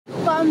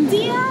Bom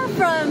dia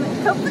from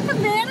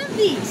Copacabana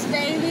Beach,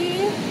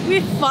 baby.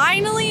 We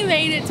finally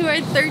made it to our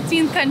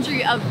 13th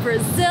country of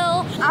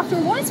Brazil after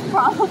what is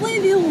probably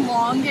the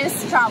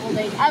longest travel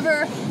day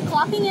ever,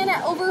 clocking in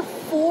at over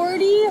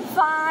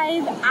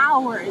 45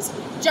 hours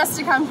just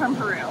to come from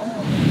Peru.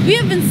 We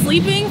have been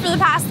sleeping for the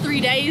past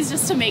 3 days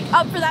just to make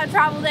up for that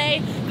travel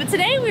day, but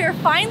today we are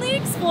finally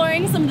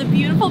exploring some of the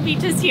beautiful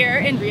beaches here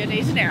in Rio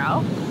de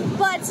Janeiro.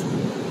 But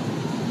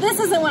this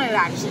isn't what it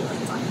actually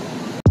looks like.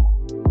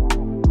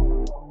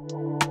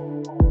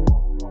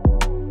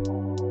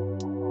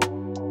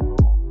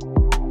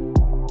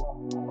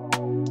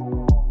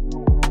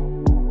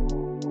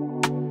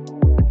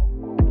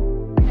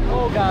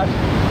 Oh gosh.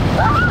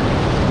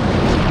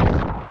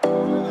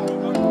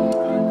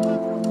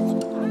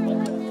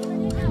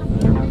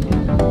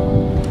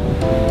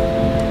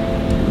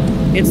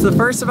 It's the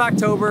 1st of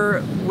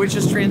October, which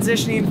is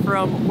transitioning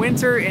from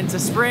winter into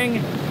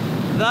spring,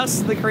 thus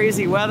the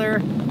crazy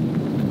weather.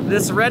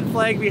 This red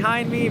flag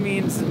behind me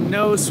means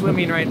no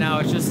swimming right now.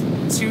 It's just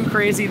too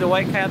crazy. The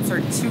white caps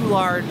are too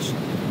large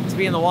to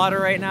be in the water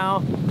right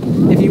now.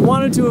 If you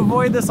wanted to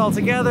avoid this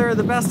altogether,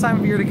 the best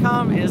time of year to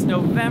come is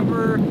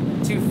November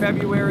to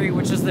February,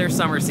 which is their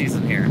summer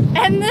season here.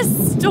 And the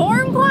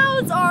storm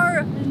clouds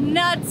are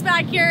nuts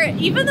back here,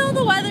 even though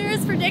the weather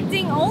is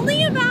predicting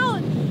only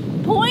about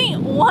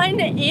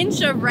 0.1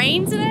 inch of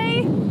rain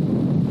today.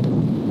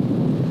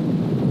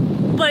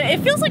 But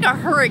it feels like a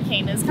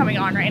hurricane is coming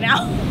on right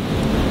now.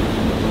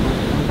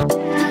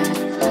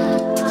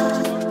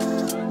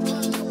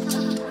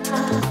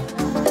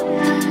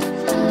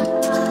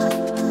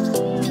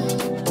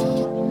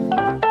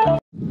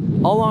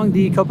 Along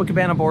the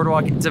Copacabana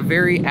boardwalk, it's a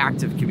very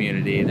active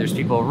community. There's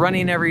people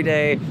running every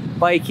day,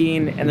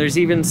 biking, and there's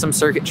even some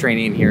circuit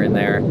training here and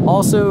there.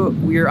 Also,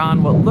 we're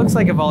on what looks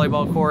like a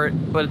volleyball court,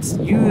 but it's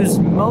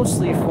used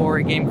mostly for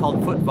a game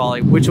called foot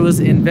volley, which was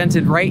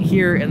invented right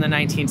here in the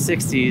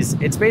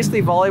 1960s. It's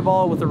basically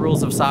volleyball with the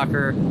rules of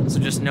soccer, so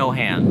just no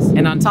hands.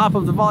 And on top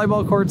of the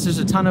volleyball courts, there's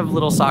a ton of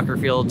little soccer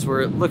fields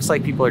where it looks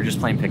like people are just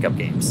playing pickup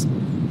games.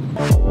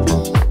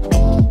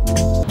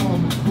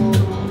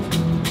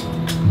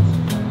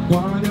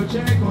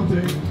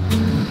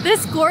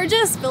 This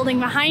gorgeous building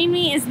behind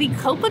me is the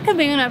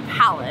Copacabana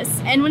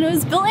Palace, and when it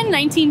was built in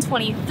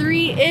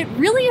 1923, it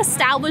really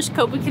established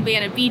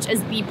Copacabana Beach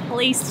as the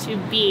place to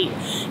be.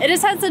 It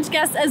has had such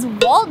guests as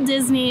Walt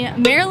Disney,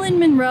 Marilyn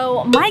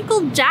Monroe,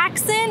 Michael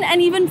Jackson,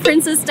 and even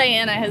Princess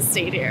Diana has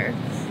stayed here.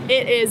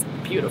 It is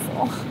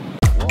beautiful.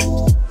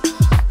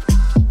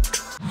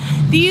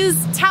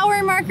 These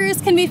tower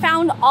markers can be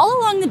found all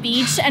along the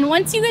beach, and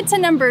once you get to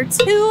number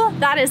 2,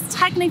 that is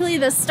technically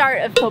the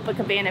start of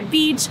Copacabana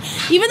Beach.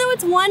 Even though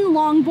it's one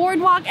long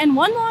boardwalk and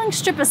one long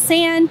strip of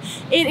sand,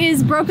 it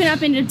is broken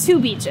up into 2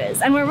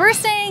 beaches. And where we're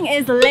staying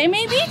is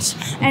Leme Beach,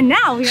 and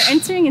now we are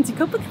entering into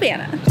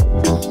Copacabana.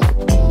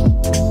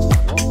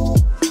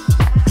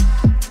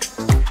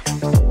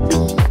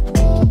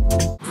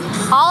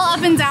 All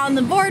up and down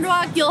the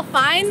boardwalk, you'll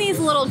find these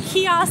little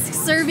kiosks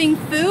serving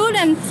food,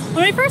 and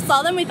when we first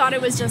saw them, we thought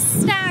it was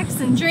just snacks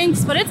and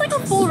drinks, but it's like a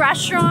full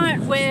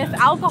restaurant with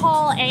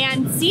alcohol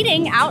and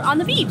seating out on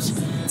the beach.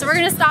 So we're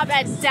gonna stop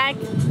at Deck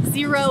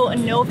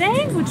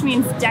 09, which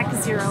means Deck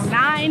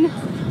 09,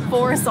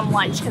 for some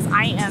lunch, because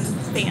I am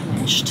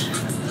famished.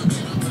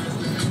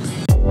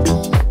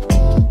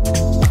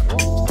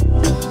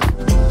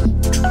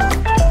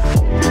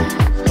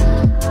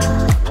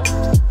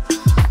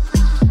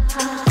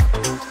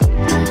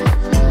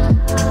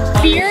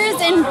 Beers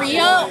in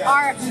Rio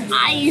are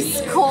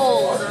ice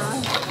cold.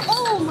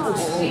 Oh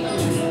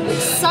my.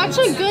 Such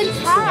a good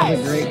catch.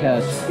 That's a great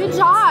catch. Good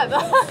job.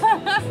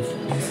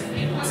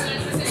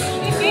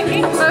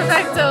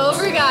 Perfecto,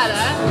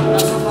 obrigada.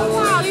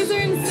 Wow, these are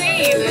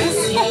insane.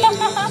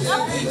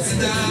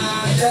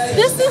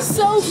 This is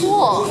so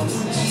cool.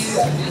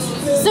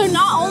 So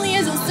not only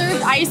is it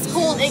served ice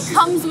cold, it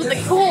comes with a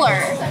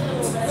cooler.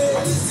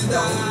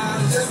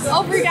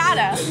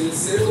 Obrigada.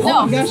 No.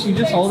 Oh my gosh, you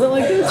just hold it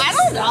like this? I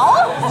don't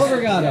know.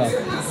 Obrigado.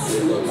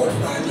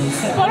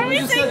 What are we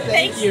saying?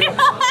 Thank you.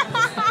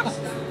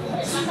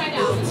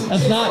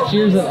 That's not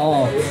cheers at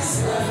all.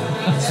 It's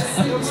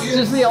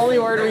just the only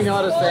word we know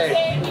how to say.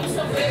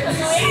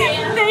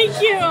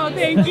 Thank you.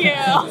 Thank you.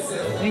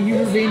 Thank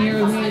you for being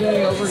here with me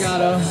today.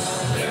 Obrigado.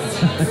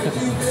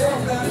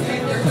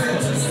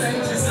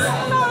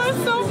 That was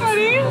so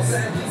funny.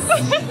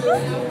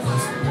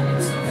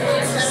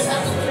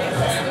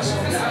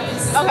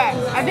 Okay,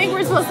 I think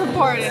we're supposed to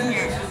pour it in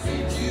here.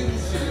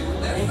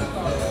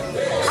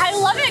 I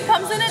love it. It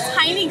comes in a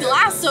tiny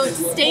glass so it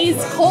stays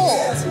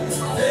cold.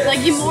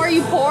 Like the more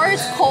you pour,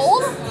 it's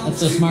cold. That's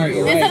so smart,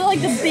 you're right. Instead of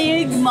like the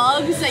big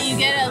mugs that you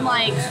get in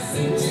like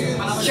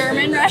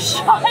German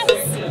restaurants.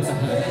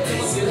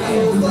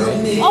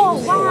 Oh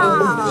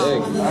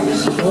wow.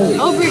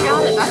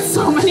 Obrigada, that's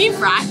so many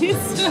fries.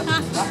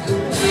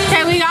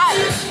 Okay, we got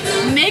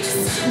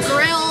mixed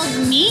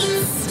grilled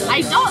meats.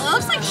 It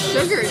looks like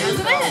sugar,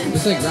 doesn't it?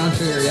 It's like brown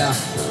sugar, yeah.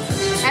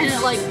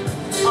 And like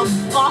a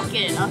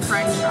bucket of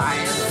french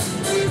fries.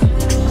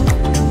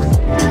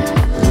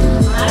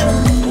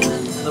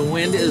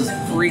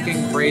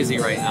 crazy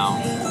right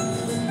now.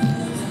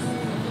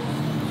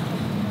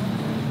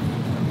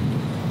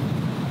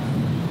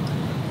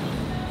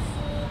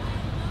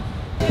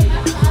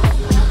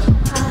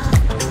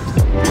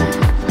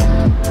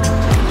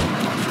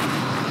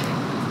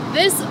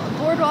 This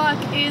boardwalk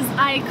is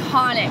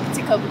iconic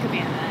to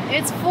Copacabana.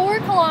 It's 4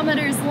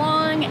 kilometers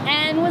long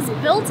and was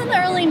built in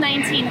the early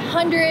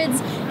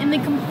 1900s in the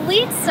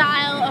complete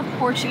style of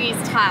Portuguese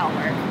tile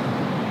work.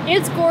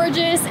 It's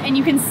gorgeous and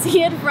you can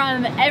see it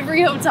from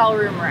every hotel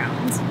room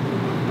around.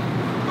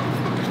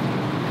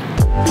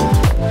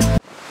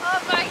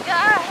 Oh my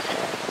god!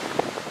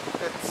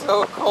 It's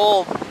so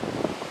cold.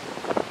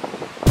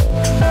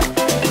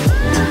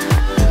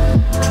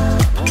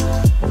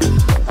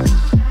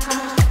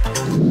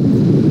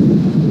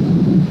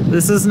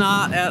 This is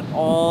not at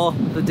all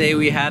the day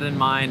we had in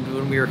mind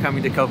when we were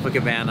coming to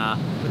Copacabana.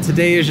 But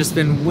today has just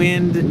been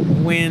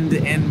wind, wind,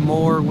 and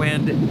more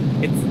wind.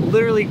 It's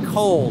literally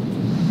cold.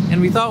 And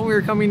we thought when we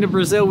were coming to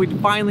Brazil we'd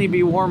finally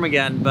be warm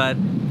again, but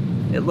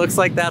it looks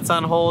like that's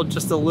on hold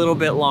just a little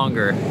bit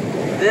longer.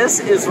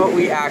 This is what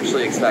we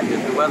actually expected.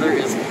 The weather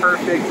is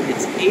perfect.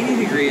 It's 80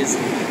 degrees.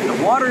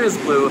 The water is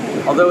blue,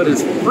 although it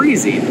is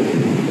freezing.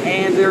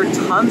 And there are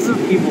tons of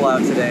people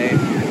out today,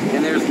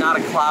 and there's not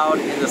a cloud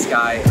in the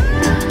sky.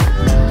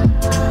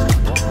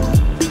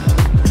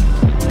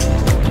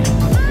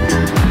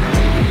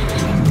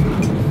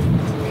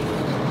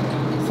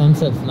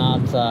 Sunset's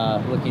not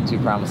looking too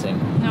promising.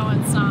 No,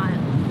 it's not.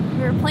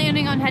 We were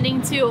planning on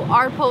heading to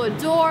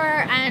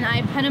Arpoador and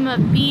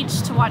Ipanema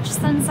Beach to watch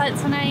sunset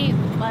tonight,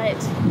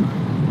 but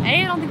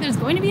A, I don't think there's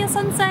going to be a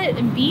sunset,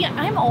 and B,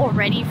 I'm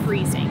already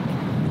freezing.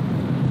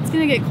 It's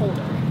gonna get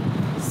colder,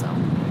 so.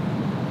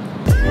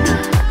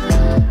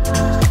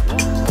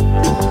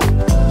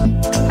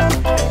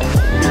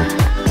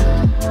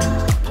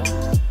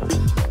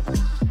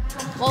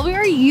 Well, we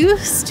are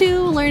used to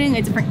learning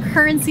a different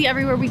currency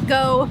everywhere we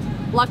go.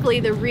 Luckily,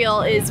 the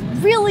real is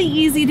really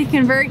easy to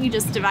convert. You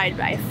just divide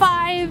by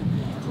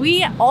 5.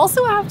 We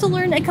also have to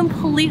learn a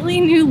completely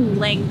new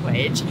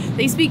language.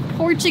 They speak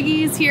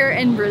Portuguese here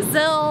in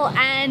Brazil,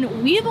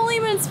 and we've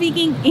only been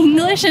speaking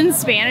English and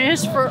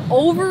Spanish for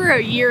over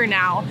a year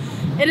now.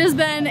 It has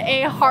been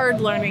a hard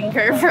learning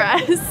curve for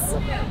us.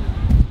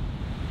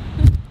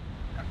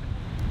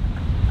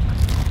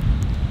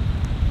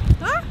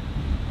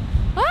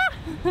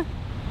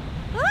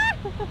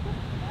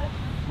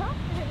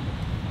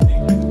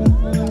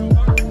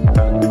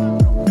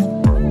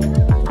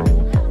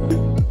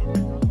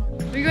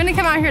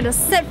 Come out here to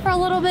sit for a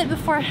little bit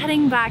before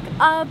heading back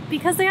up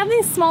because they have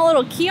these small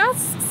little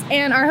kiosks,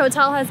 and our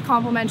hotel has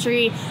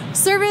complimentary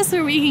service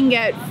where we can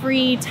get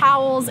free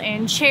towels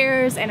and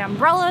chairs and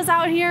umbrellas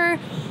out here,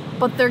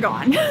 but they're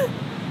gone.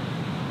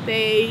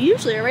 They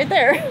usually are right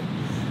there,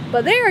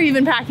 but they are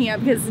even packing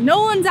up because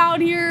no one's out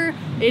here.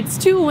 It's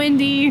too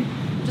windy.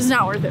 Just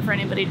not worth it for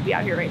anybody to be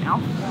out here right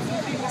now.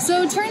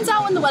 So it turns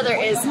out when the weather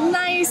is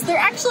nice, they're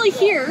actually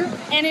here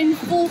and in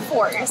full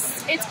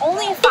force. It's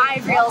only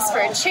 5 reals for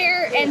a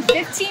chair and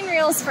 15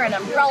 reals for an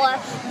umbrella,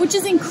 which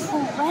is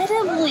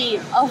incredibly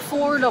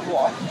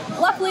affordable.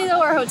 Luckily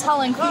though, our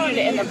hotel included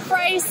it in the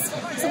price,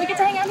 so we get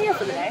to hang out here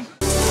for the day.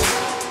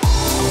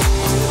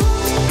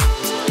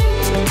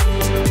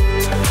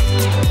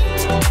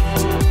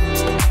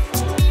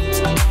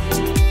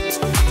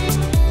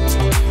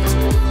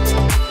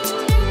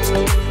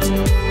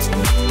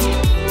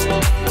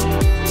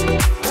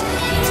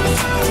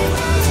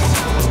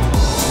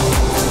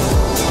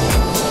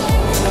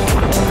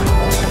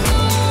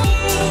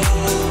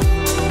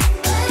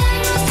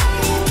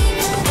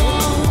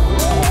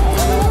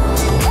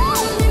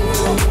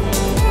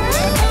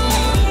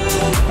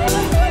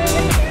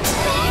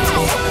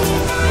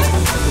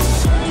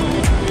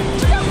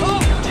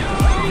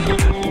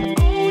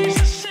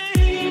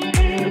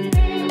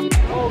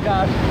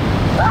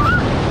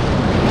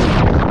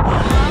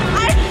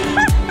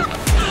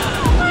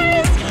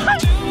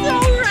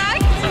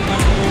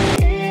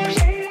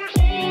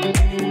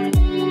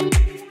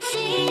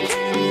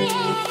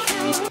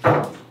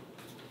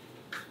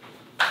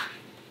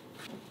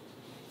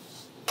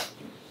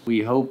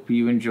 We hope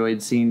you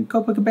enjoyed seeing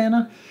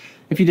Copacabana.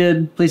 If you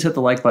did, please hit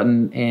the like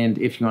button, and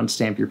if you want to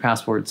stamp your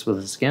passports with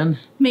us again,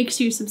 make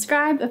sure you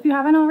subscribe if you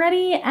haven't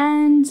already,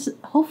 and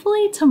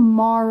hopefully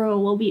tomorrow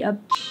will be a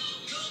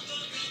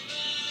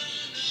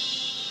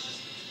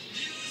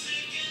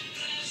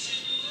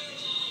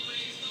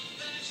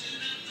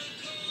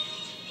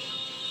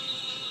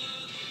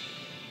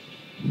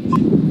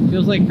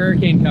feels like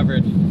hurricane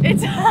coverage.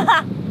 It's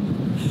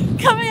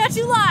coming at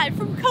you live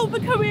from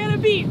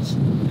Copacabana Beach.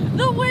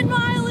 The wind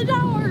mileage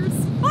hours.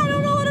 I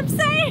don't know what I'm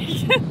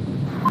saying.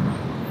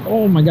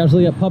 Oh my gosh,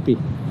 look at that puppy.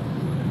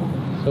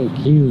 So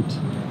cute.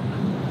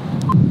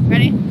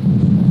 Ready?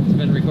 It's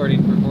been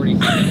recording for 40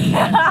 seconds.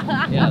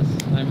 Yes,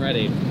 I'm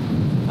ready.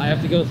 I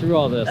have to go through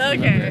all this. Okay,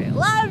 remember.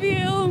 Love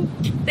you.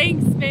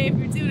 Thanks, babe.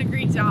 You're doing a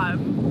great job.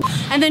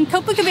 And then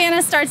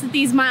Copacabana starts at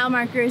these mile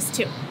markers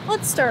too.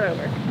 Let's start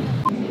over.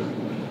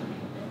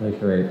 That's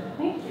great.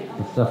 Thank you.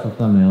 Good stuff for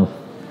thumbnails.